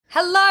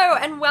Hello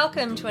and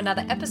welcome to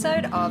another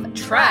episode of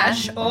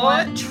Trash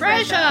or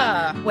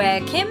Treasure,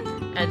 where Kim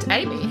and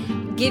Amy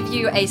give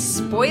you a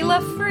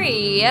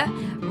spoiler-free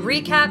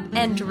recap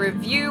and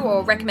review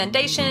or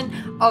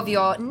recommendation of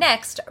your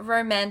next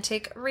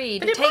romantic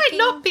read. But it might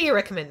not be a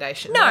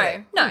recommendation.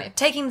 No,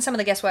 taking some of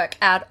the guesswork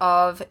out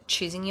of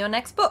choosing your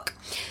next book.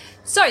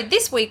 So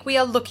this week we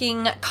are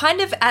looking kind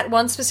of at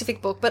one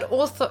specific book, but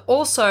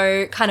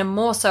also kind of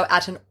more so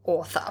at an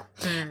author.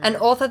 An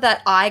author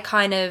that I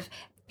kind of,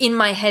 in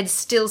my head,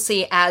 still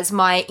see as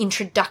my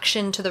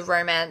introduction to the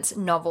romance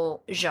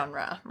novel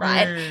genre,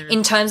 right?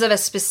 In terms of a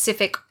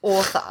specific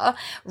author,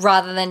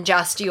 rather than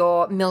just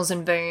your Mills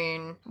and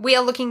Boon. We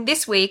are looking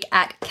this week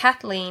at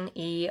Kathleen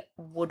E.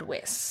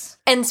 Woodiwiss.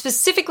 And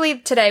specifically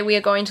today we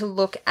are going to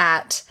look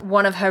at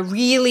one of her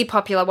really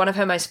popular, one of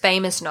her most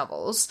famous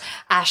novels,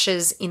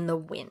 Ashes in the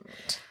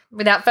Wind.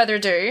 Without further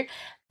ado,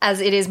 as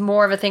it is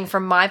more of a thing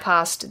from my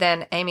past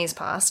than Amy's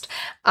past,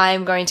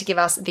 I'm going to give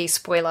us the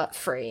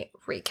spoiler-free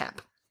recap.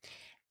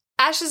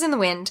 Ashes in the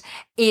Wind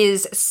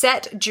is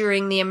set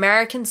during the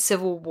American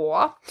Civil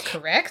War.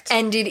 Correct.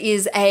 And it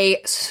is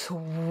a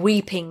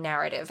sweeping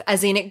narrative,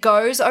 as in it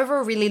goes over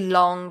a really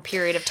long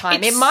period of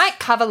time. It might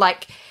cover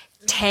like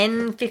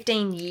 10,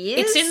 15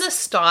 years. It's in the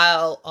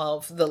style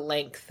of the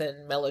length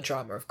and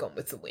melodrama of Gone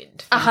with the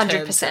Wind.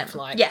 100%.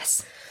 Like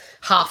yes.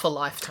 Half a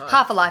lifetime.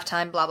 Half a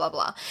lifetime, blah, blah,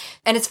 blah.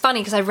 And it's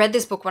funny because I read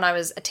this book when I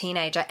was a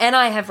teenager and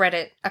I have read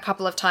it a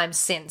couple of times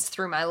since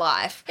through my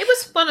life. It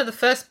was one of the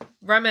first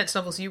romance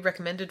novels you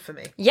recommended for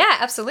me. Yeah,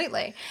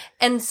 absolutely.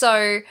 And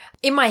so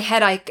in my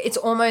head, it's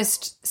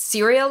almost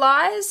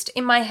serialized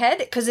in my head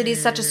because it is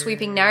such a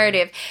sweeping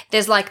narrative.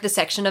 There's like the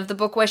section of the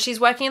book where she's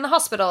working in the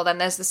hospital. Then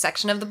there's the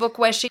section of the book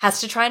where she has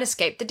to try and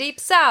escape the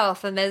Deep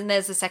South. And then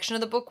there's the section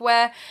of the book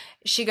where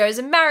she goes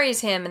and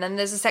marries him, and then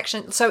there's a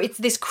section. So it's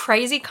this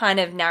crazy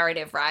kind of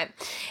narrative, right?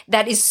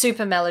 That is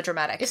super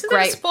melodramatic. Isn't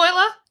that a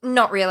spoiler?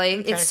 Not really.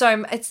 Okay.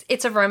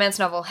 It's a romance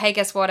novel. Hey,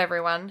 guess what,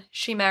 everyone?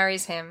 She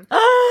marries him.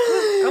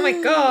 Oh my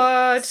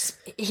god.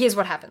 Here's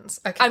what happens.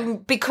 Okay.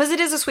 Because it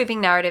is a sweeping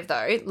narrative,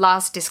 though,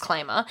 last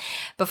disclaimer,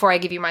 before I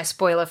give you my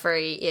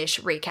spoiler-free-ish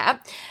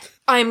recap,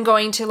 I'm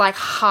going to, like,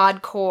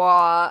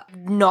 hardcore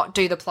not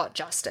do the plot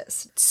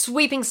justice.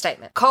 Sweeping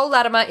statement. Cole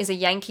Latimer is a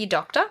Yankee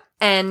doctor,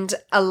 and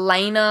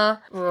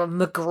Elena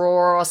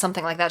McGraw or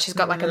something like that, she's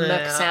got like a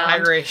Merc sound.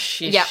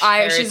 Irish-ish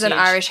she's an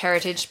Irish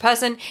heritage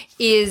person,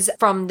 is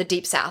from the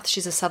Deep South.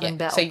 She's a Southern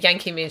belle. So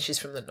Yankee means she's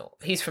from the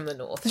north. He's from the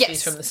north. Yes.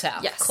 She's from the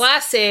south. Yes.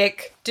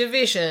 Classic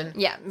division.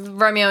 Yeah,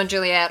 Romeo and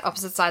Juliet,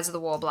 opposite sides of the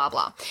war, blah,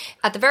 blah.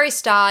 At the very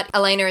start,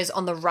 Elena is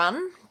on the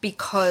run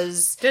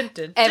because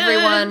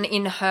everyone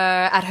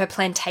at her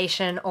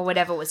plantation or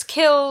whatever was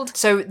killed.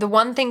 So the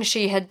one thing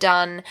she had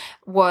done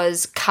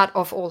was cut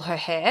off all her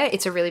hair.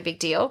 It's a really big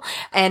deal.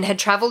 And had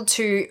travelled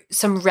to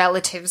some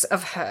relatives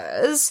of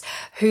hers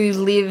who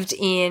lived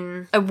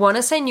in, I want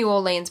to say New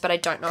Orleans, but I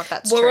don't know if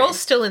that's true. We're all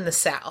still in the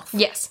South.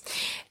 Yes.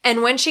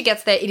 And when she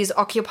gets there, it is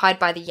occupied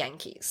by the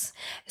Yankees.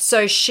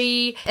 So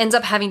she ends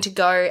up having to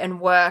go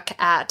and work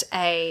at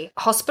a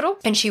hospital,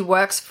 and she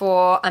works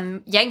for a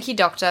Yankee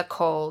doctor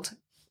called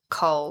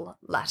Cole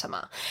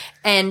Latimer.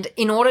 And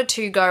in order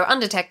to go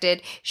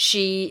undetected,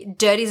 she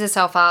dirties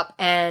herself up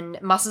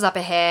and musses up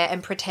her hair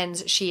and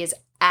pretends she is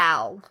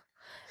Al,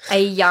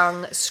 a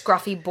young,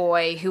 scruffy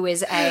boy who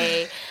is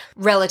a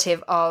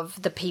relative of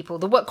the people,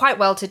 the quite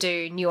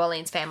well-to-do New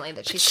Orleans family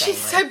that she's staying with.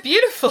 She's so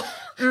beautiful.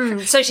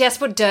 So she has to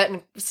put dirt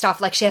and stuff,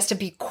 like she has to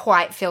be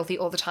quite filthy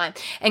all the time.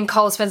 And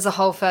Cole spends the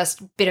whole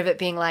first bit of it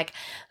being like,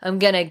 I'm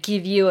going to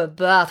give you a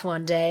bath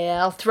one day.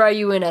 I'll throw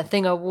you in a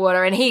thing of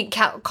water. And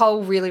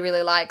Cole really,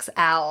 really likes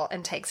Al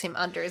and takes him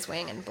under his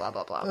wing and blah,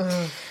 blah,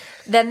 blah.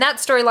 Then that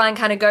storyline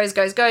kind of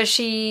goes.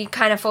 She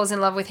kind of falls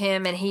in love with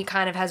him and he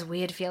kind of has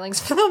weird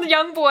feelings for the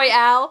young boy,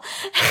 Al.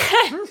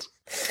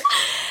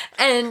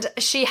 And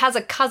she has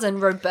a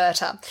cousin,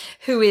 Roberta,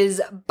 who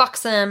is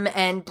buxom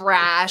and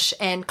brash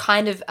and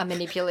kind of a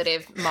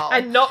manipulative mole.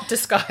 And not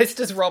disguised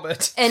as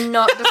Robert.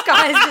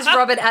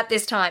 At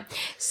this time.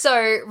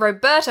 So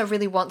Roberta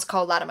really wants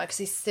Cole Latimer because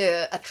he's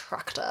so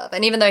attractive.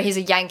 And even though he's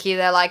a Yankee,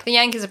 they're like, the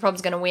Yankees are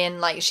probably going to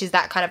win. Like, she's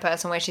that kind of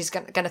person where she's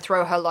going to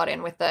throw her lot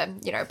in with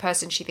the,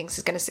 person she thinks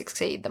is going to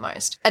succeed the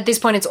most. At this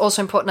point, it's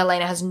also important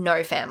Elena has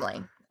no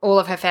family. All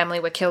of her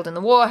family were killed in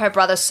the war. Her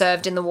brother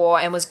served in the war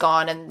and was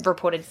gone and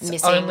reported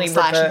missing /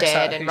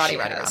 dead and ruddy.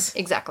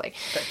 Exactly.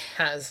 But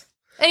has.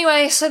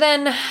 Anyway, so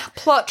then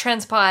plot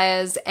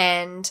transpires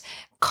and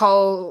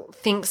Cole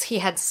thinks he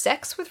had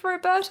sex with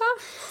Roberta.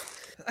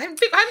 I'm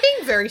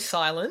being very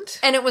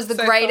silent. And it was the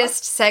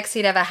greatest sex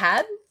he'd ever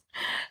had.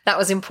 that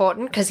was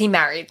important because he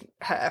married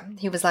her.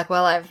 He was like,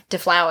 well, I've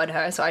deflowered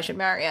her, so I should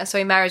marry her. So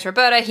he marries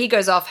Roberta. He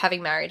goes off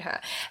having married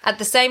her. At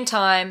the same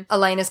time,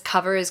 Elena's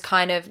cover is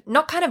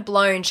not kind of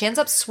blown. She ends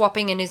up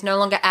swapping and is no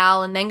longer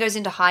Al, and then goes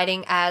into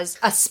hiding as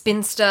a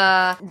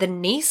spinster, the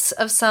niece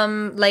of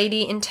some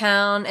lady in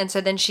town. And so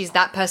then she's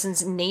that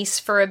person's niece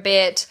for a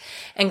bit,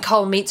 and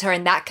Cole meets her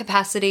in that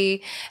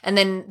capacity. And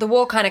then the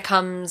war kind of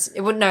comes,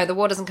 the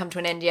war doesn't come to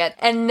an end yet.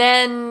 And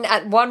then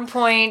at one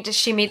point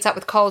she meets up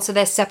with Cole, so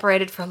they're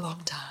separated for a long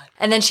time.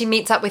 And then she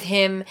meets up with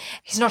him.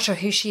 He's not sure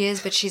who she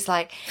is, but she's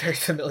like... Very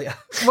familiar.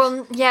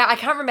 Well, yeah, I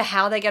can't remember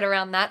how they get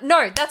around that.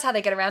 No, that's how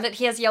they get around it.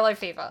 He has yellow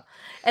fever.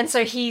 And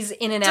so he's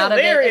in and out of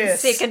it and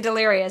sick and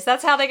delirious.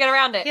 That's how they get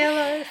around it.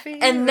 Yellow fever.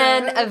 And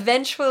then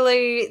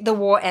eventually the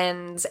war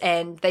ends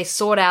and they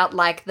sort out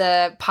like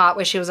the part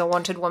where she was a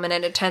wanted woman,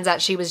 and it turns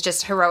out she was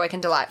just heroic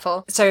and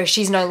delightful. So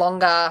she's no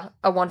longer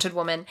a wanted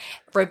woman.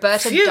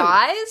 Roberta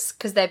dies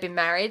because they've been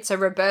married. So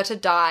Roberta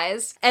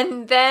dies.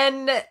 And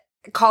then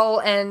Cole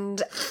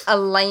and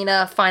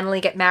Elena finally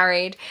get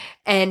married,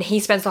 and he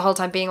spends the whole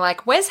time being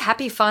like, where's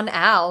happy fun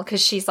Al?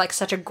 Because she's like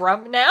such a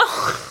grump now.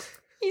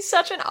 He's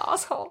such an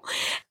asshole.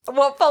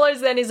 What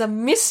follows then is a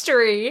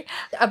mystery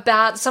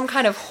about some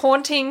kind of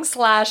haunting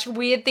 /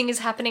 weird thing is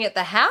happening at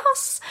the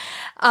house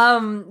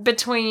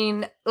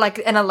between like,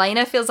 and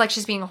Elena feels like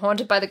she's being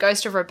haunted by the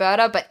ghost of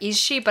Roberta, but is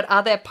she? But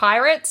are there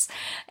pirates?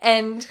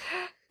 And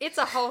it's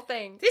a whole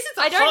thing. This is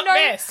a hot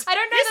mess. I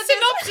don't know this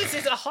that synopsis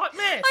is a hot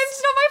mess.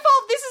 It's not my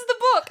fault. This is the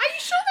book. Are you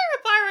sure there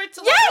are pirates?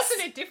 Or Yes!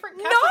 Wasn't it different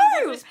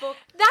Kathleen Woodward's book?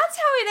 That's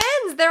how it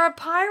ends. There are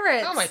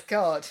pirates. Oh my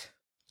god.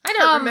 I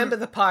don't remember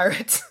the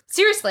pirates.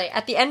 Seriously,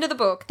 at the end of the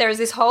book, there is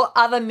this whole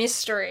other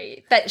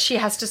mystery that she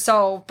has to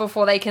solve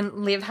before they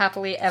can live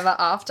happily ever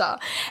after.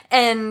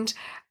 And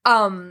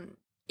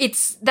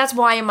that's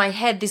why in my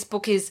head this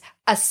book is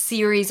a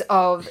series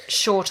of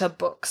shorter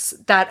books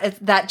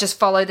that just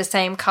follow the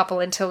same couple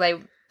until they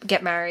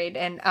get married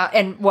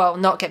and well,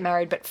 not get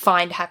married, but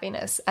find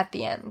happiness at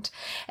the end.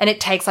 And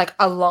it takes like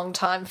a long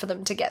time for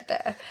them to get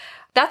there.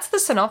 That's the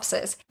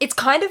synopsis. It's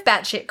kind of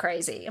batshit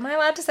crazy. Am I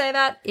allowed to say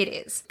that? It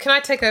is. Can I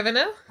take over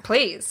now?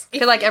 Please. I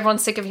feel like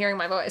everyone's sick of hearing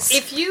my voice.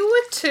 If you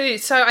were to...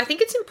 So I think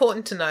it's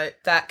important to note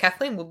that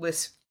Kathleen Wood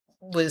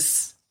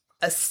was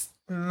a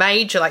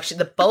major... Like,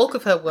 the bulk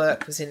of her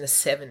work was in the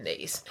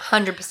 70s.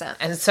 100%.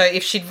 And so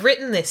if she'd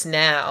written this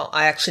now,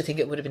 I actually think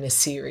it would have been a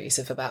series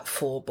of about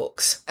 4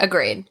 books.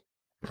 Agreed.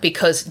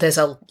 Because there's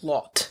a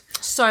lot.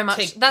 So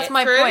much. That's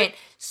my point.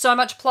 So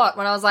much plot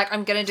when I was like,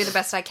 I'm going to do the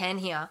best I can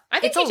here. I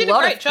think you did a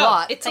great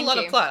job. It's a lot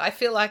of plot. I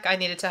feel like I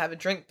needed to have a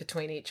drink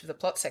between each of the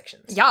plot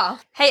sections. Yeah.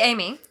 Hey,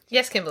 Amy.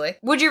 Yes, Kimberly.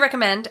 Would you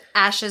recommend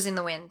Ashes in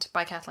the Wind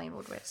by Kathleen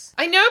Woodward?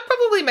 I know it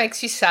probably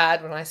makes you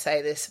sad when I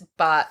say this,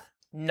 but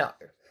no.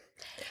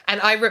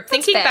 And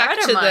thinking back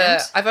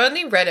to I've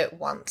only read it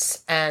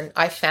once and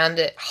I found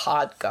it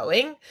hard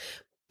going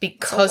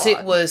because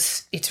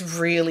it's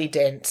really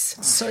dense.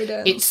 So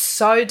dense. It's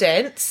so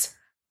dense.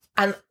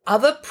 And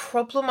other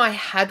problem I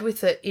had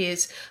with it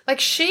is,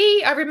 like,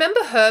 I remember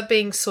her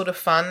being sort of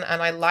fun,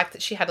 and I liked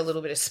that she had a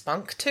little bit of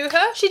spunk to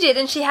her. She did,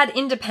 and she had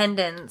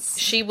independence.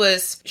 She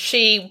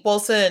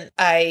wasn't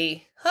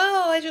I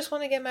just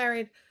want to get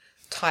married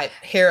type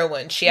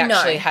heroine. She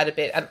actually had a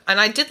bit, and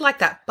I did like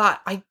that,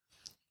 but I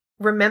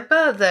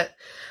remember that,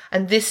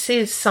 and this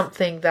is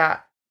something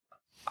that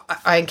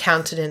I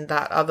encountered in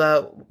that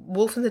other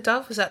Wolf and the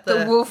Dove. Was that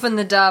the Wolf and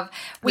the Dove?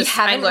 We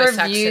haven't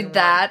reviewed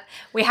that. One.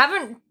 We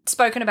haven't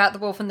spoken about the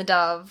Wolf and the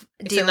Dove.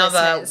 It's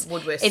another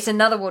Woodwist. It's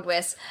another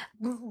Woodwist.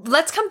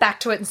 Let's come back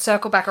to it and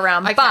circle back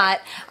around. Okay.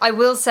 But I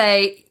will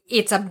say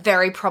it's a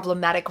very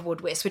problematic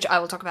Woodwist, which I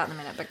will talk about in a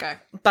minute. But go.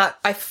 But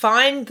I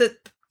find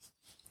that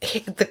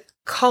the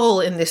Cole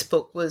in this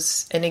book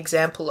was an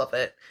example of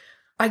it.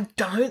 I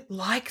don't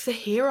like the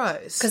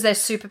heroes. Because they're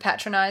super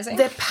patronising.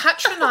 They're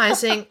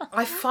patronising.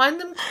 I find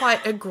them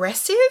quite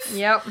aggressive.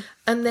 Yep.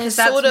 And they're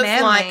sort of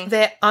manly. Like,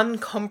 they're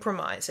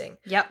uncompromising.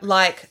 Yep.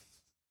 Like,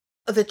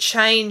 the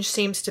change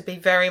seems to be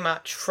very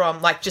much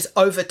from, like, just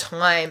over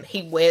time,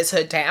 he wears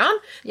her down.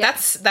 Yep.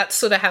 That's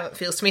sort of how it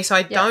feels to me. So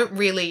I don't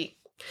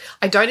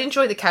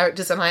enjoy the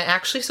characters, and I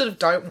actually sort of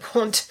don't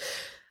want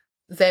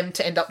them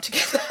to end up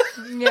together.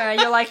 Yeah,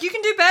 you're like, you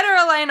can do better,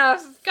 Elena.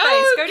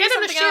 Go get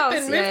on a ship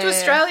and move to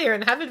Australia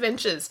and have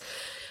adventures.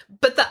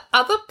 But the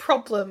other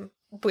problem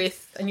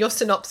with, and your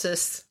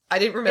synopsis, I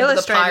didn't remember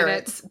the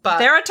pirates, but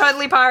there are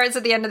totally pirates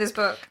at the end of this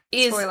book.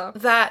 Is Spoiler.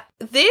 That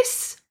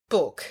this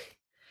book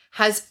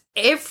has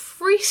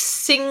every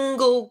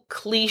single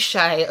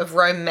cliche of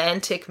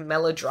romantic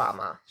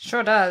melodrama.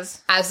 Sure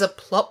does. As a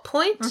plot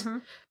point. Mm-hmm.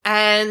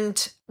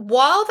 And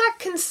while that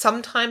can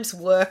sometimes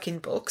work in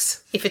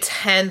books, if it's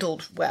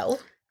handled well...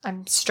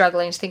 I'm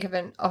struggling to think of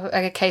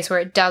a case where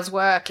it does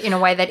work in a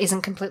way that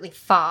isn't completely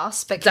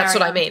farce. But that's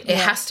what I mean. It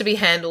has to be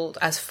handled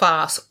as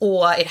farce,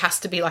 or it has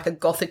to be like a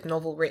Gothic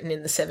novel written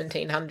in the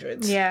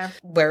 1700s. Yeah.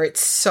 Where it's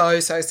so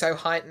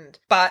heightened.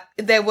 But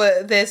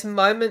there's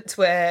moments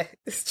where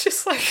it's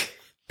just like...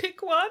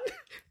 pick one.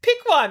 Pick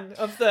one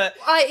of the...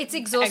 it's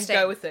exhausting.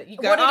 And go with it. You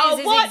go, what it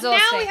is what?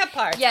 exhausting. Now we have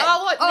pirates. Yeah.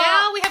 Oh, what?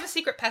 Now we have a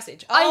secret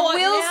passage. Oh,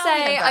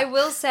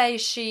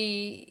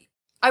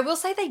 I will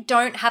say they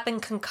don't happen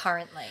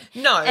concurrently.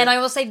 No. And I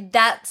will say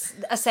that's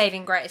a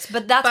saving grace.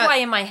 But that's why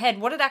in my head,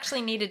 what it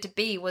actually needed to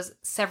be was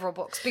several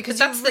books. Because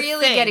you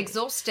really get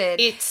exhausted.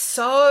 It's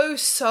so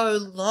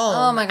long.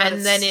 Oh my God,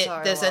 and then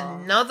there's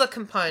long. another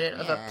component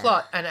of a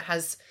plot, and it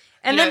has...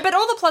 but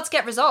all the plots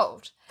get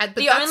resolved. But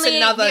the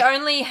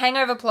only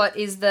hangover plot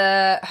is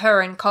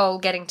her and Cole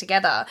getting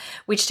together,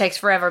 which takes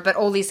forever, but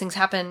all these things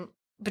happen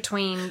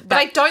between... But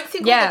I don't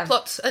think all the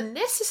plots are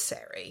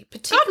necessary,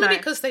 particularly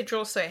because they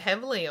draw so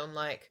heavily on,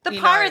 like... The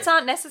pirates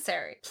aren't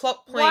necessary.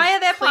 Plot point Why are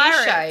there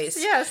cliches. Pirates?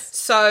 Yes.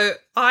 So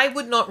I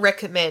would not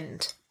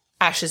recommend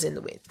Ashes in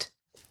the Wind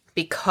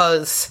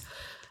because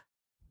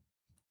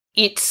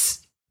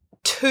it's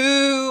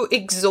too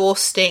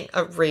exhausting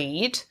a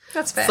read.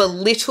 That's fair. For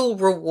little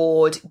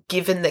reward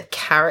given the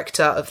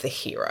character of the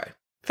hero.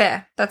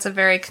 Fair. That's a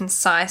very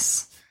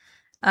concise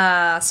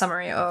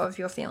summary of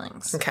your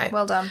feelings. Okay.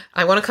 Well done.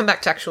 I want to come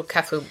back to actual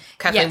Kathleen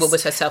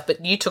Woolworth herself,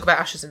 but you talk about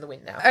Ashes in the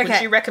Wind now. Okay.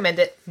 Would you recommend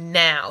it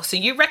now? So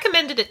you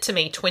recommended it to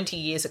me 20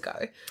 years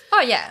ago.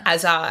 Oh, yeah.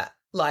 As I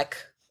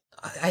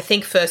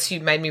think first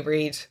you made me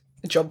read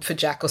Job for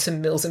Jack or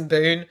some Mills and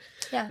Boone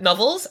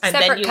novels. And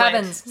Separate then you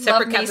cabins.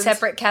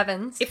 Separate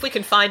cabins. If we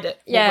can find it,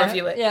 we'll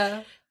review it.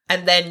 Yeah.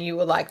 And then you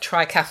were like,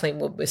 try Kathleen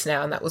Woolworth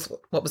now, and that was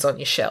what was on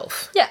your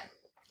shelf. Yeah.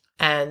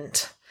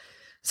 And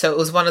so it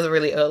was one of the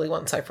really early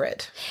ones I've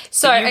read.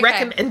 So you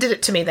recommended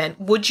it to me then.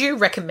 Would you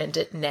recommend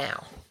it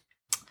now?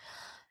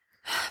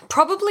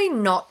 Probably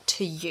not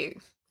to you.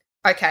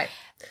 Okay.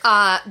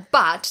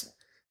 But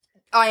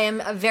I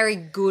am very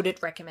good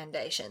at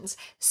recommendations.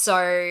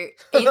 So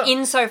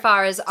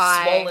insofar as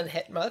Swollen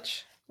head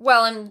much?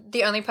 Well, I'm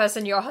the only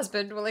person your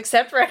husband will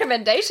accept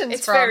recommendations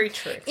it's from. It's very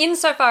true.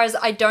 Insofar as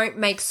I don't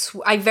make...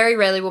 I very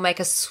rarely will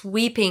make a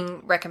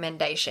sweeping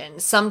recommendation.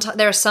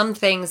 There are some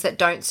things that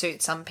don't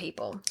suit some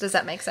people. Does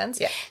that make sense?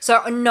 Yeah.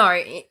 So,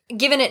 no,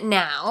 given it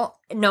now,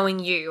 knowing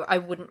you, I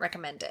wouldn't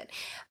recommend it.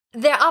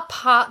 There are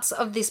parts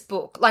of this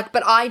book,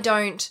 but I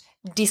don't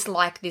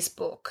dislike this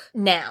book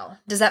now.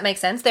 Does that make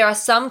sense? There are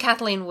some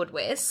Kathleen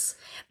Woolworths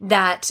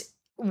that...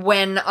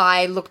 when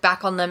I look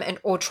back on them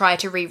or try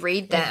to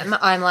reread them,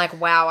 I'm like,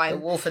 wow. The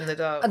Wolf and the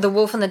Dove. The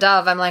Wolf and the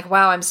Dove. I'm like,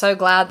 wow, I'm so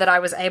glad that I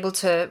was able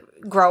to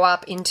grow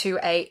up into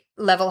a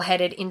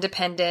level-headed,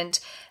 independent,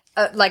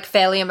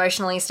 fairly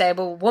emotionally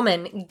stable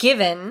woman,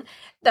 given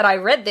that I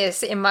read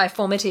this in my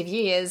formative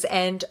years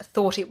and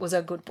thought it was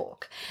a good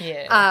book.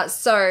 Yeah.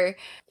 So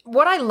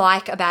what I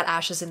like about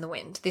Ashes in the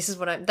Wind, this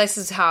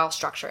is how I'll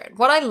structure it.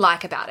 What I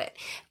like about it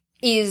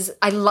is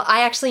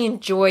I actually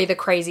enjoy the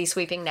crazy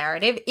sweeping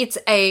narrative.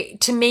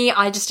 To me,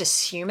 I just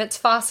assume it's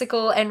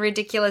farcical and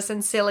ridiculous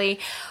and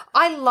silly.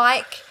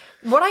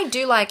 What I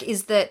do like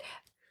is that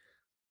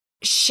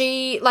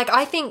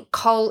I think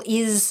Cole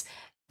is...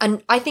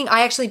 And I think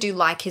I actually do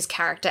like his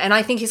character, and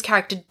I think his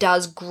character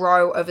does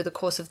grow over the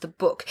course of the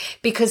book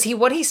because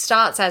what he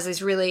starts as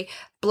is really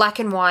black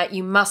and white.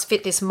 You must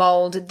fit this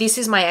mold. This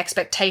is my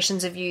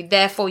expectations of you.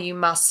 Therefore, you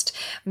must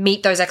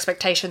meet those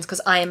expectations because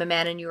I am a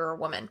man and you're a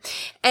woman.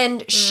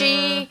 And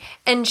she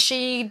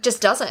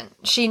just doesn't.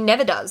 She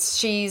never does.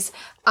 She's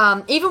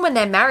even when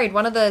they're married.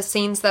 One of the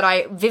scenes that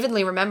I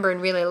vividly remember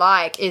and really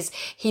like is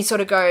he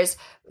sort of goes.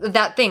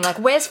 That thing,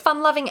 where's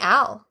fun-loving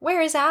Al?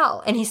 Where is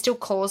Al? And he still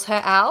calls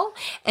her Al,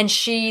 and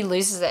she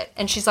loses it.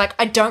 And she's like,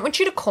 I don't want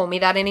you to call me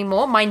that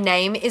anymore. My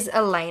name is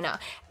Elena.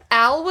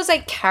 Al was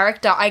a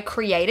character I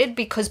created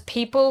because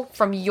people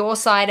from your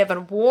side of a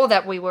war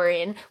that we were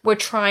in were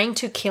trying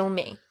to kill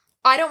me.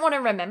 I don't want to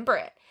remember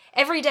it.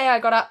 Every day I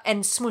got up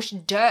and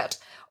smushed dirt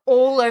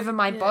all over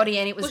my body,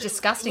 and it was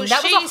disgusting.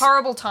 That was a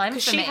horrible time for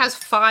me. She has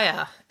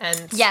fire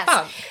and yes,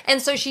 spunk.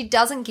 And so she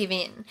doesn't give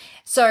in.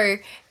 So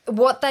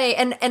what they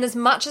and as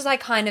much as I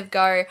kind of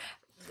go,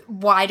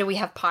 why do we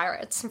have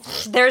pirates?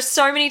 There are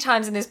so many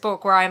times in this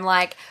book where I'm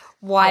like,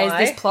 why is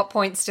this plot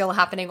point still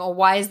happening, or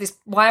why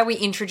are we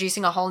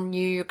introducing a whole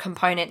new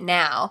component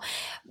now?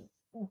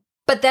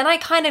 But then I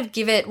kind of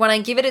give it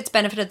its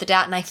benefit of the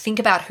doubt and I think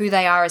about who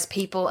they are as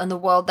people and the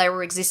world they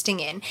were existing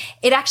in,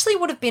 it actually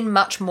would have been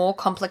much more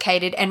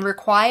complicated and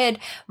required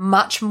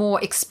much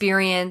more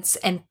experience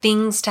and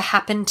things to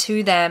happen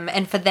to them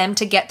and for them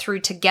to get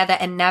through together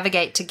and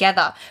navigate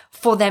together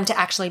for them to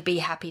actually be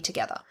happy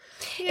together.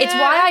 Yeah, it's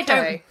why I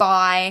don't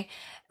buy,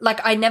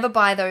 I never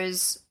buy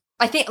those...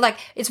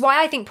 it's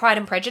why I think Pride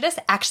and Prejudice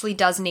actually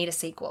does need a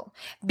sequel.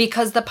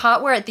 Because the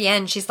part where at the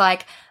end she's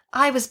like,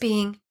 I was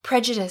being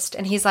prejudiced.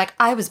 And he's like,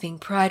 I was being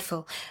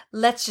prideful.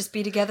 Let's just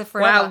be together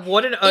forever. Wow,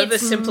 what an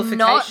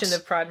oversimplification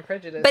of Pride and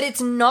Prejudice. But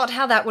it's not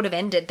how that would have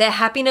ended. Their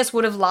happiness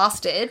would have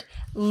lasted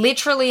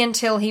literally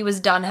until he was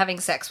done having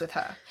sex with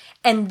her.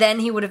 And then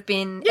he would have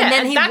been... Yeah, and then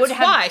and he that's would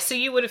have, why. So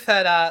you would have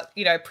heard our,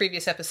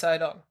 previous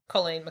episode on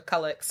Colleen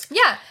McCulloch's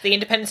The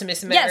Independence of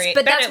Miss Mary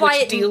but that's why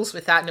which deals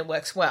with that and it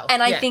works well.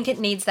 And I think it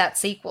needs that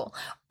sequel.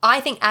 I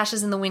think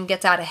Ashes in the Wind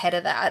gets out ahead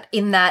of that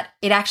in that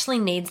it actually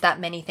needs that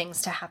many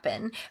things to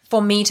happen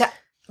for me to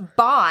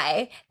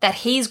buy that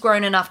he's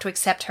grown enough to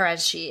accept her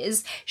as she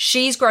is.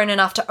 She's grown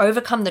enough to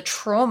overcome the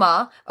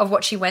trauma of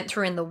what she went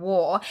through in the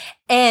war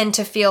and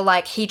to feel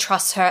like he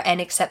trusts her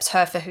and accepts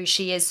her for who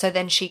she is, so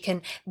then she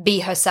can be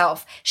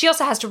herself. She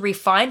also has to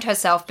re-find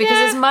herself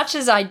because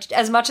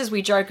as much as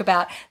we joke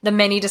about the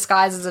many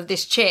disguises of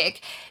this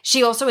chick,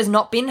 she also has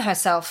not been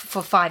herself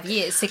for 5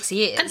 years, 6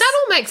 years. And that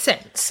all makes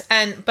sense.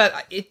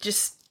 But it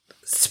just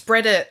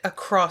spread it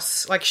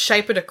across, like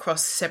shape it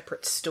across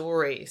separate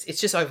stories.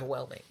 It's just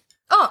overwhelming.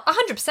 Oh,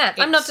 100%.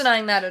 I'm not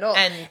denying that at all.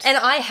 And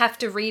I have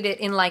to read it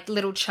in like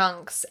little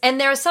chunks. And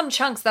there are some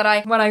chunks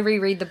that when I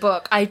reread the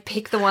book, I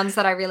pick the ones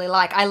that I really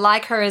like. I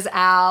like her as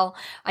Al.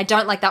 I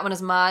don't like that one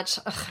as much.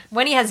 Ugh.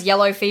 When he has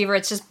yellow fever,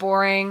 it's just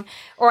boring.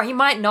 Or he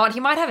might not. He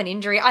might have an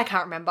injury. I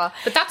can't remember.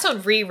 But that's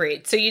on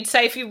reread. So you'd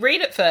say if you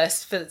read it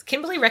first,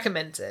 Kimberly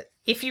recommends it.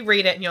 If you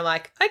read it and you're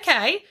like,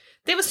 okay,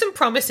 there was some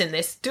promise in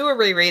this, do a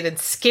reread and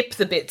skip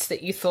the bits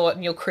that you thought,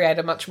 and you'll create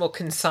a much more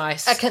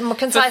concise, and more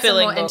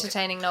book.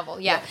 entertaining novel.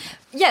 Yeah.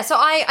 So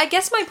I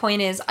guess my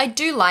point is I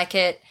do like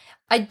it.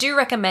 I do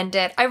recommend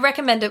it. I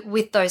recommend it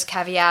with those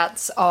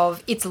caveats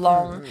of it's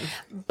long.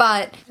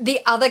 But the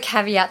other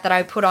caveat that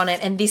I put on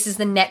it, and this is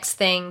the next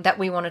thing that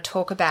we want to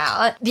talk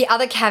about, the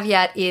other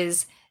caveat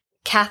is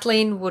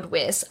Kathleen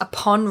Woodwis,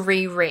 upon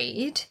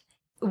reread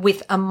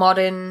with a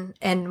modern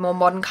and more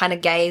modern kind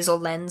of gaze or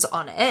lens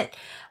on it,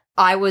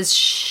 I was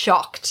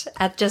shocked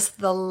at just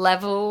the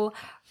level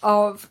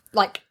of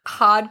like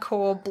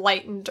hardcore,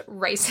 blatant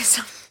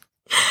racism.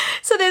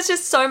 So there's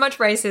just so much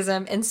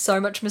racism and so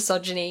much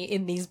misogyny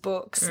in these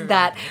books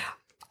that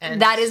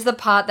is the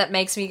part that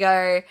makes me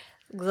go,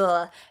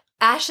 ugh.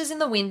 Ashes in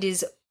the Wind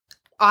is,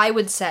 I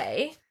would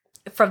say,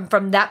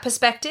 from that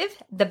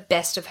perspective, the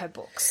best of her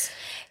books.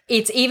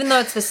 It's, even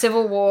though it's the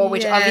Civil War,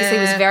 which obviously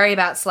was very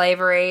about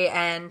slavery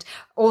and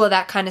all of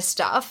that kind of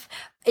stuff,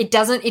 it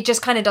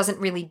just kind of doesn't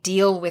really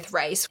deal with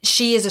race.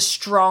 She is a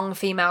strong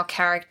female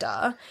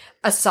character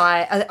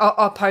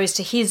opposed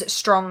to his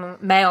strong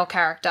male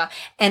character.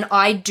 And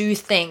I do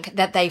think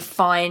that they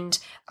find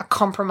a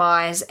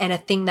compromise and a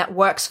thing that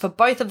works for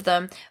both of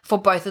them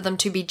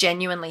to be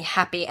genuinely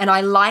happy. And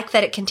I like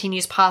that it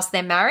continues past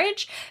their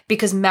marriage,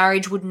 because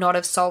marriage would not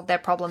have solved their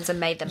problems and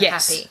made them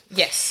happy.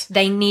 Yes.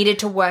 They needed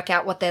to work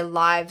out what their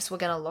lives were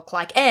going to look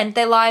like. And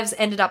their lives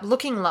ended up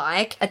looking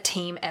like a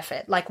team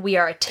effort. Like, we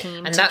are a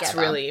team and together. That's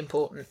really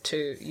important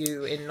to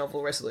you in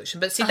novel resolution.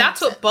 But see,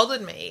 that's what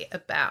bothered me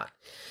about.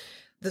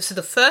 So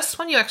the first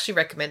one you actually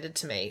recommended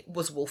to me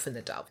was Wolf and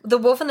the Dove. The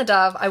Wolf and the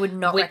Dove I would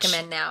not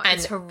recommend now.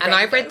 It's horrendous. And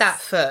I read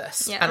that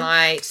first. Yeah.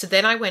 And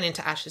then I went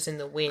into Ashes in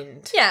the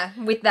Wind. Yeah,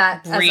 with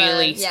that.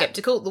 Really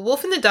skeptical. The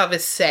Wolf and the Dove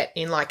is set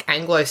in like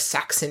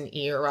Anglo-Saxon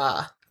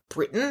era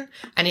Britain,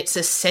 and it's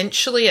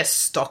essentially a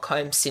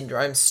Stockholm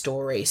Syndrome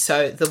story.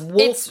 So the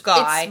wolf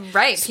guy it's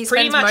rape. He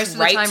pretty spends much most of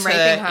the time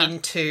raping her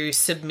into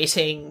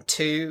submitting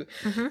to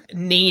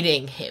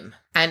needing him.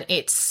 And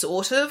it's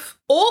sort of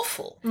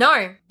awful.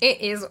 No, it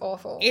is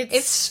awful.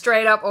 It's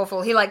straight up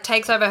awful. He like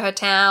takes over her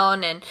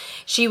town, and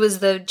she was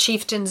the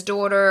chieftain's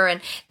daughter, and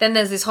then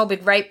there's this whole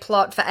big rape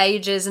plot for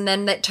ages, and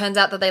then it turns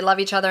out that they love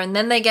each other, and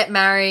then they get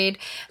married.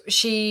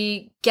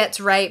 She gets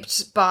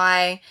raped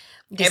by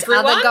this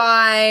other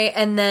guy,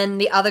 and then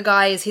the other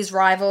guy is his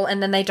rival,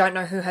 and then they don't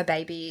know who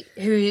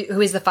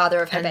is the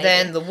father of her baby. And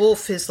then the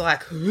wolf is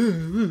like...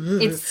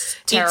 It's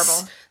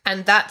terrible.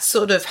 And that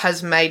sort of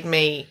has made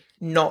me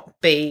not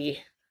be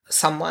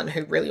someone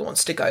who really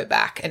wants to go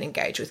back and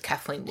engage with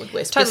Kathleen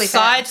Woodwis. Totally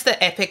Besides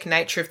the epic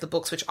nature of the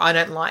books, which I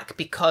don't like,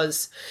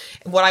 because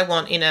what I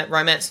want in a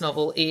romance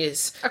novel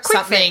is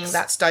something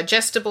that's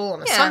digestible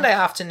on a Sunday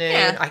afternoon.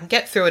 Yeah. I can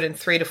get through it in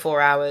 3 to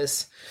 4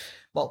 hours.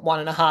 Well,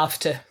 1.5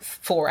 to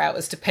 4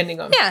 hours, depending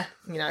on,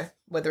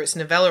 whether it's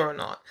novella or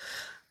not.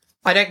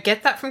 I don't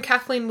get that from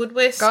Kathleen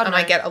Woodwis. And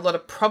I get a lot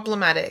of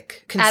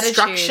problematic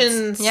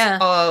constructions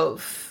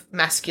of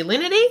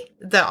masculinity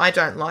that I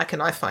don't like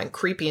and I find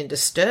creepy and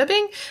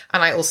disturbing.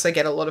 And I also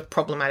get a lot of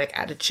problematic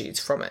attitudes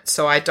from it.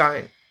 So I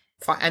don't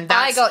find... And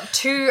that's,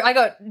 I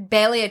got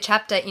barely a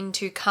chapter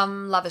into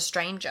Come Love a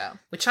Stranger,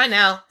 which I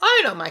now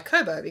own on my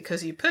Kobo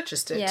because you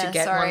purchased it to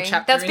get one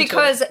chapter That's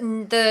because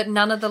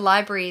none of the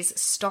libraries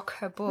stock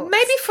her books.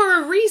 Maybe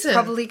for a reason.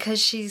 Probably because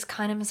she's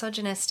kind of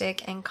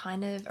misogynistic and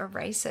kind of a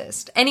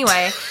racist.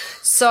 Anyway,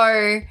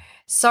 so...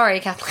 Sorry,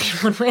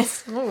 Kathleen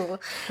Woodwis. Ooh,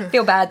 I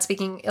feel bad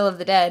speaking ill of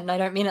the dead, and I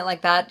don't mean it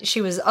like that. She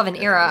was of an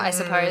era, I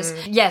suppose.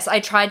 Yes, I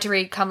tried to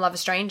read Come Love a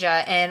Stranger,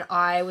 and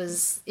it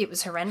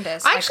was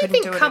horrendous. I actually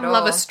think Come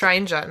Love a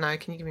Stranger, no,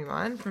 can you give me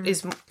mine?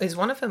 Is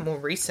one of her more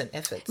recent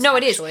efforts. No,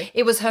 it is.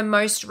 It was her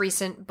most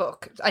recent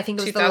book. I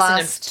think it was the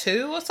last...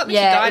 2002 or something?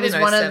 Yeah, she died it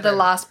was one of the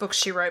last books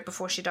she wrote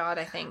before she died,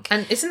 I think.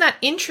 And isn't that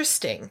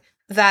interesting?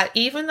 That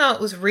even though it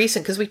was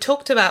recent, because we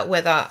talked about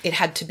whether it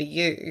had to be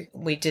you,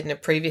 we did in a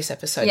previous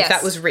episode, if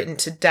that was written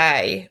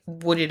today,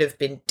 would it have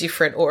been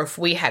different? Or if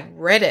we had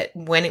read it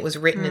when it was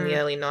written in the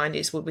early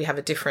 90s, would we have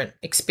a different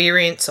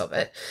experience of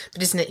it?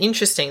 But isn't it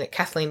interesting that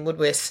Kathleen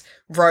Woodwis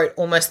wrote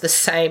almost the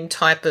same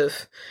type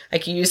of,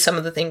 like, used some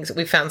of the things that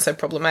we found so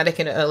problematic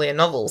in her earlier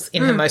novels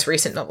in her most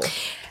recent novel?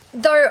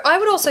 Though I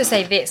would also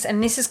say this,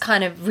 and this is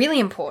kind of really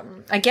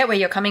important. I get where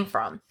you're coming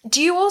from.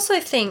 Do you also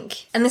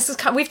think, and this is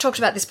we've talked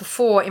about this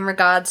before in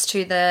regards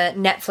to the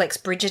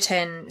Netflix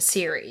Bridgerton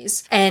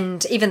series,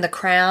 and even The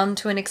Crown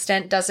to an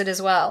extent does it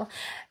as well,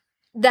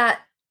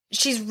 that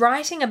she's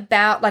writing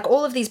about, like,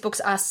 all of these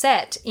books are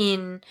set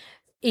in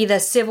either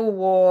Civil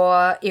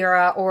War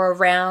era or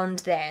around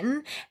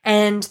then,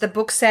 and the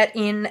book set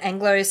in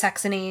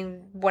Anglo-Saxony,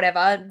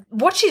 whatever.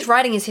 What she's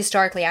writing is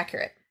historically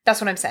accurate. That's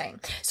what I'm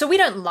saying. So we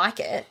don't like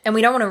it and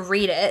we don't want to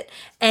read it.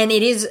 And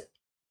it is,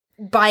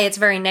 by its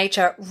very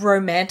nature,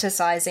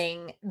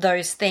 romanticizing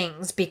those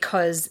things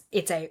because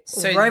it's a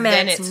romance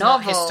then it's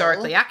novel. Not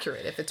historically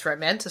accurate if it's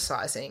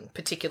romanticizing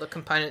particular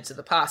components of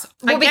the past.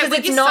 Well, because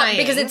it's not,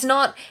 because it's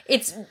not,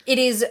 it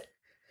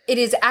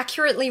is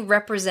accurately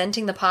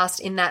representing the past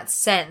in that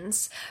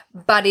sense,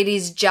 but it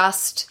is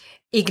just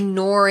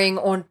ignoring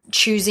or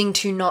choosing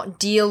to not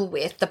deal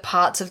with the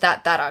parts of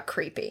that are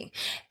creepy.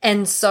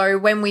 And so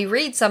when we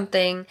read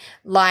something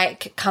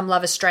like Come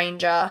Love a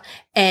Stranger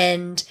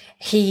and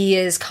he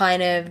is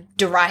kind of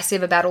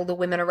derisive about all the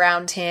women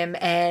around him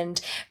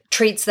and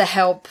treats the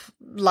help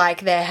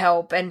like their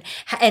help, and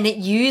it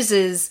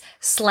uses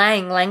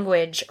slang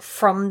language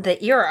from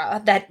the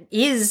era that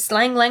is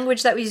slang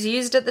language that was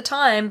used at the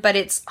time, but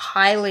it's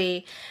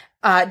highly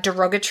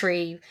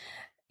derogatory,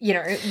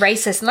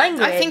 racist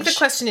language. I think the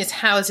question is,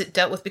 how is it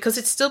dealt with? Because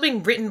it's still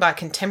being written by a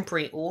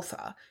contemporary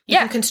author. You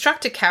can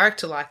construct a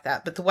character like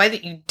that, but the way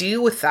that you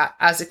deal with that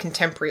as a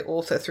contemporary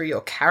author through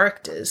your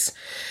characters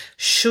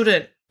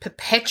shouldn't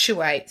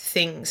perpetuate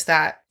things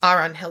that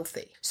are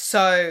unhealthy.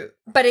 So,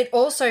 but it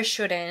also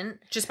shouldn't,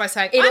 just by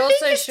saying I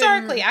think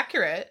historically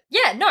accurate.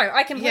 Yeah, no,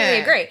 I completely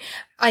agree.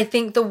 I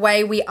think the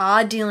way we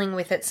are dealing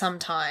with it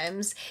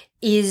sometimes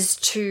is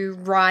to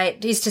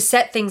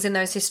set things in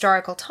those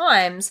historical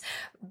times,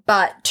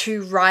 but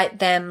to write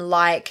them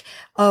like,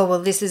 oh,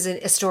 well, this is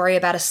a story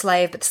about a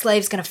slave, but the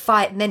slave's going to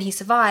fight and then he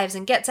survives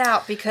and gets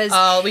out because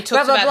we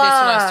talked blah, blah, about blah. this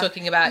when I was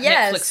talking about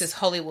Netflix's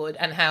Hollywood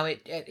and how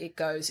it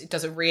goes, it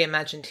does a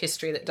reimagined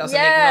history that doesn't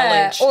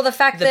acknowledge or the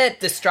fact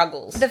that the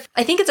struggles.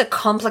 I think it's a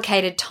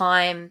complicated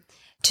time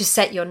to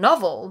set your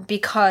novel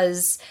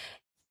because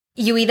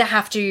you either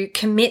have to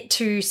commit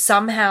to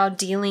somehow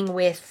dealing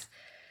with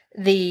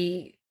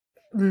the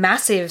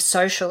massive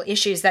social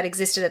issues that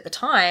existed at the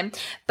time,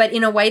 but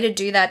in a way to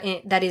do that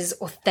that is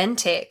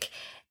authentic,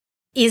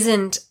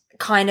 isn't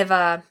kind of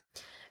a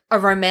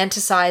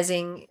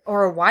romanticizing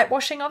or a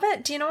whitewashing of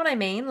it. Do you know what I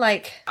mean?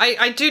 Like,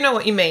 I do know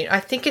what you mean.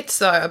 I think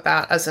it's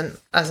about as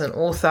an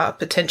author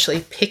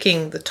potentially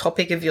picking the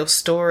topic of your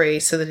story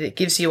so that it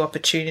gives you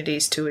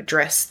opportunities to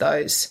address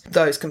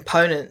those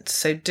components.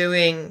 So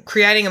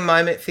creating a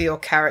moment for your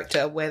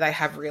character where they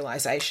have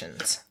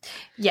realizations.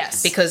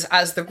 Yes. Because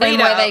as the reader, and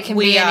where they can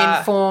be an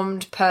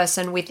informed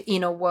person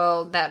within a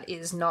world that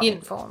is not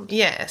informed.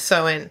 Yeah.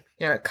 So in,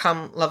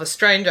 Come Love a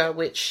Stranger,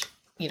 which,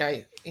 you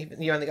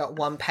only got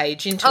one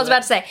page into it. I was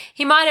about to say,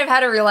 he might have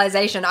had a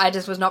realization. I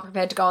just was not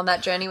prepared to go on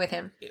that journey with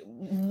him.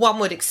 One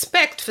would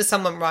expect for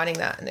someone writing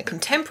that in a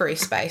contemporary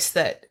space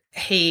that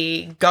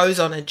he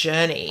goes on a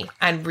journey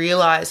and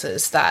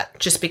realizes that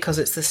just because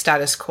it's the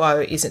status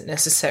quo isn't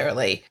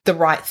necessarily the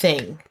right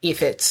thing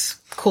if it's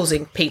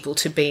causing people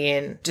to be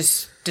in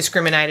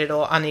discriminated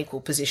or unequal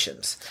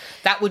positions.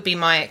 That would be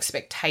my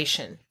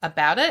expectation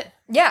about it.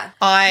 Yeah.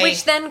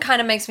 Which then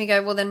kind of makes me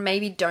go, well, then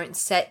maybe don't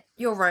set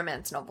your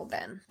romance novel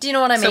then. Do you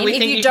know what I mean?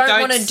 If you don't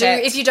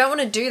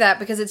want to do that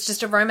because it's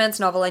just a romance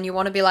novel and you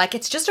want to be like,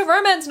 it's just a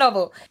romance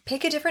novel,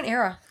 pick a different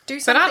era. Do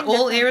something But aren't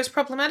all different. eras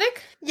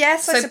problematic?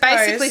 Yes, I suppose. So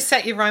basically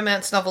set your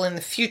romance novel in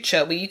the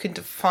future where you can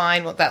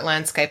define what that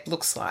landscape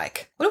looks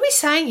like. What are we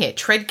saying here?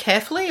 Tread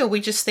carefully, or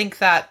we just think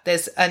that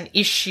there's an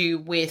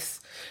issue with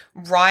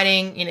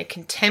writing in a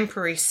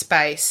contemporary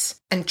space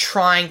and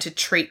trying to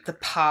treat the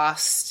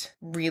past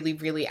really,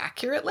 really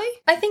accurately?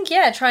 I think,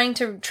 trying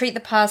to treat the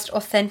past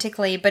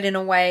authentically, but in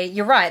a way,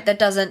 you're right, that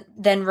doesn't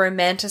then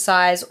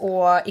romanticize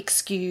or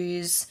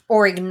excuse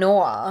or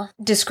ignore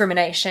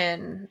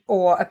discrimination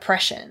or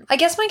oppression. I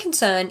guess my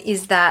concern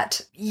is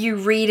that you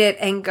read it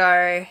and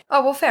go,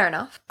 oh, well, fair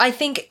enough. I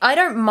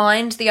don't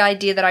mind the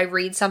idea that I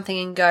read something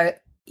and go,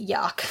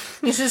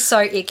 yuck, this is so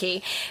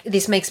icky.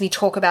 This makes me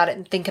talk about it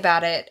and think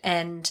about it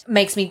and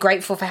makes me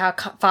grateful for how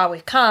far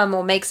we've come,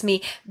 or makes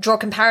me draw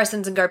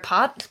comparisons and go,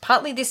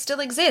 partly this still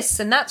exists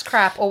and that's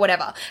crap or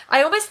whatever.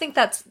 I almost think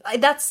that's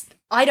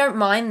I don't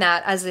mind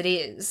that as it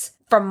is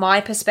from my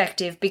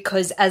perspective,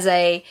 because as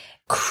a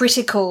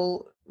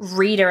critical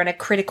reader and a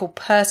critical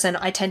person,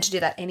 I tend to do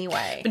that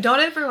anyway. But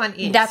not everyone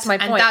is. That's my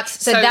point.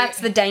 So that's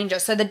the danger.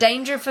 So the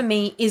danger for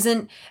me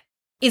isn't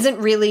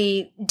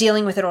really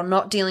dealing with it or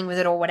not dealing with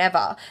it or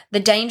whatever. The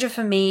danger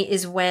for me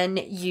is when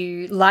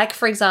you, like,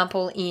 for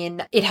example,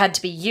 in It Had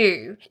to Be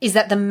You, is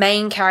that the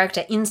main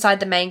character, inside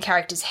the main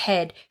character's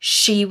head,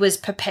 she was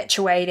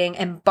perpetuating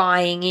and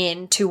buying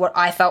into what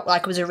I felt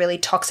like was a really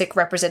toxic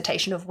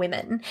representation of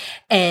women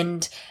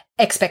and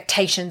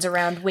expectations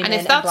around women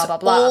and blah, blah,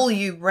 blah. all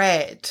you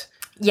read,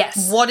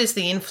 Yes. what is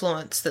the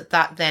influence that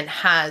then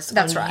has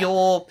That's on right.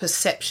 your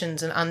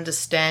perceptions and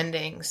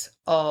understandings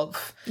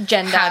of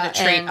Gender how to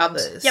treat and-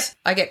 others. Yep.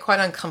 I get quite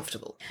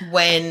uncomfortable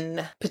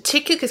when,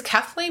 particularly because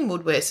Kathleen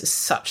Woodward is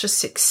such a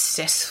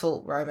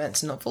successful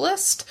romance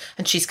novelist,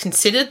 and she's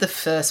considered the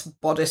first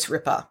bodice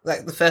ripper,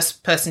 like the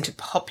first person to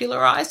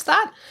popularize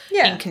that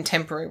in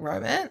contemporary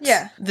romance.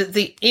 Yeah.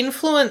 The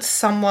influence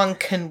someone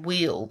can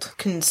wield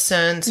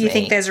concerns me. You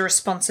think there's a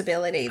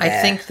responsibility there?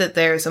 I think that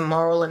there is a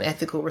moral and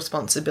ethical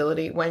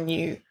responsibility when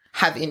you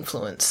have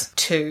influence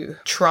to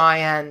try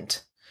and,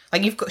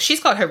 like, she's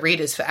got her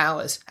readers for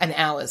hours and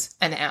hours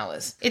and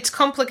hours. It's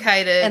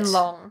complicated and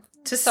long.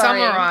 to Sorry.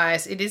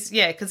 summarize. It is,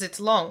 because it's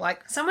long.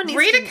 Like, Someone needs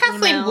reader to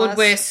Kathleen email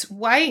Woodward's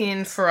weigh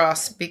in for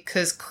us,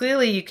 because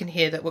clearly you can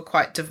hear that we're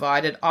quite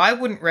divided. I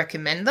wouldn't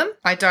recommend them.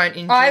 I don't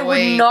enjoy. I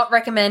would not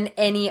recommend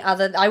any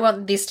other. I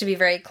want this to be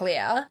very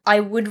clear. I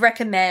would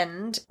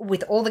recommend,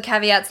 with all the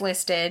caveats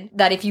listed,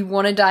 that if you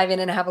want to dive in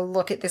and have a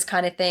look at this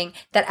kind of thing,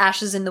 that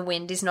Ashes in the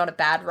Wind is not a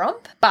bad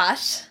romp,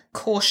 but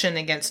Caution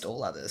against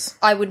all others.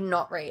 I would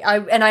not read.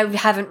 I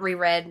haven't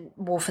reread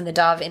Wolf and the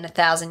Dove in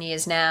 1,000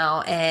 years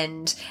now,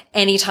 and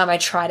anytime I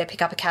try to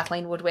pick up a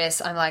Kathleen Woodward,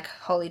 I'm like,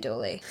 holy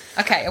dooly.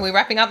 Okay, are we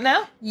wrapping up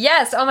now?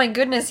 Yes, oh my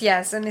goodness,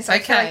 yes. And I feel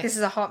Okay. like this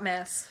is a hot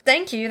mess.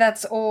 Thank you,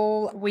 that's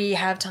all we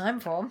have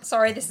time for.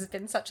 Sorry this has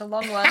been such a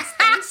long one.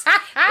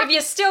 If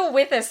you're still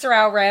with us through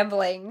our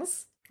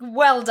ramblings,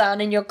 well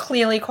done, and you're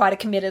clearly quite a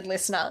committed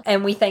listener,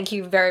 and we thank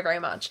you very, very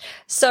much.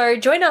 So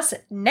join us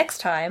next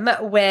time,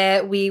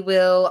 where we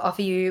will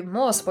offer you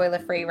more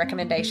spoiler-free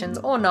recommendations,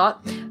 or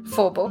not,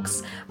 for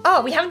books.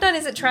 Oh, we haven't done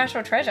Is It Trash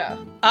or Treasure?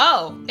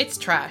 Oh, it's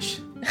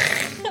trash.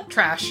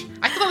 Trash.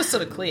 I thought that was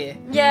sort of clear.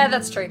 Yeah,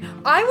 that's true.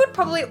 I would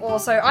probably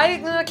also,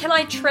 can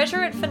I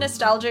treasure it for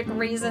nostalgic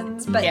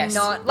reasons, but Yes.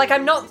 not, like,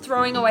 I'm not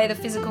throwing away the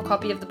physical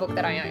copy of the book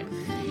that I own.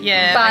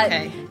 Yeah, But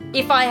okay.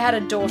 if I had a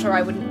daughter,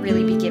 I wouldn't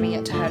really be giving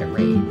it to her to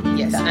read.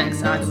 Yes, That and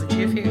makes neither sense.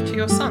 would you to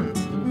your sons.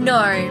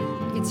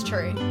 No, it's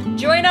true.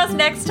 Join us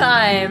next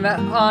time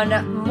on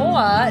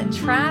more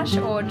Trash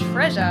or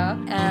Treasure.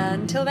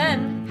 Until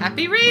then,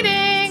 Happy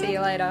reading! see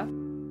you later.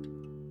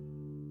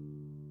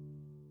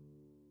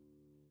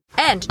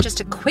 And just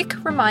a quick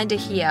reminder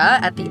here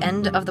at the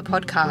end of the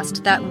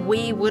podcast that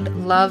we would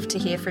love to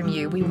hear from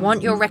you. We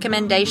want your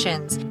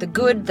recommendations. The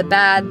good, the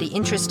bad, the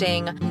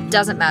interesting,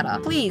 doesn't matter.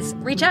 Please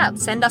reach out.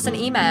 Send us an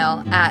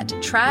email at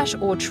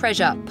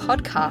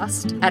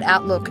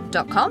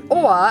trashortreasurepodcast@outlook.com.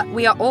 Or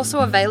we are also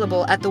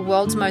available at the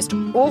world's most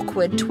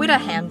awkward Twitter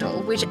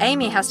handle, which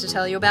Amy has to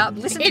tell you about.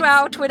 Listen to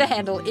our Twitter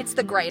handle. It's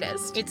the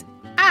greatest. It's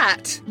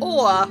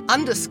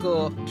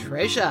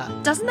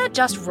 @_treasure. Doesn't that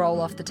just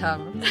roll off the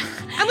tongue?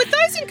 And with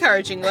those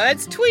encouraging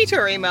words, tweet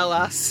or email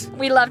us.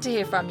 We love to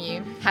hear from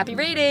you. Happy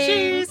reading!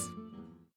 Cheers!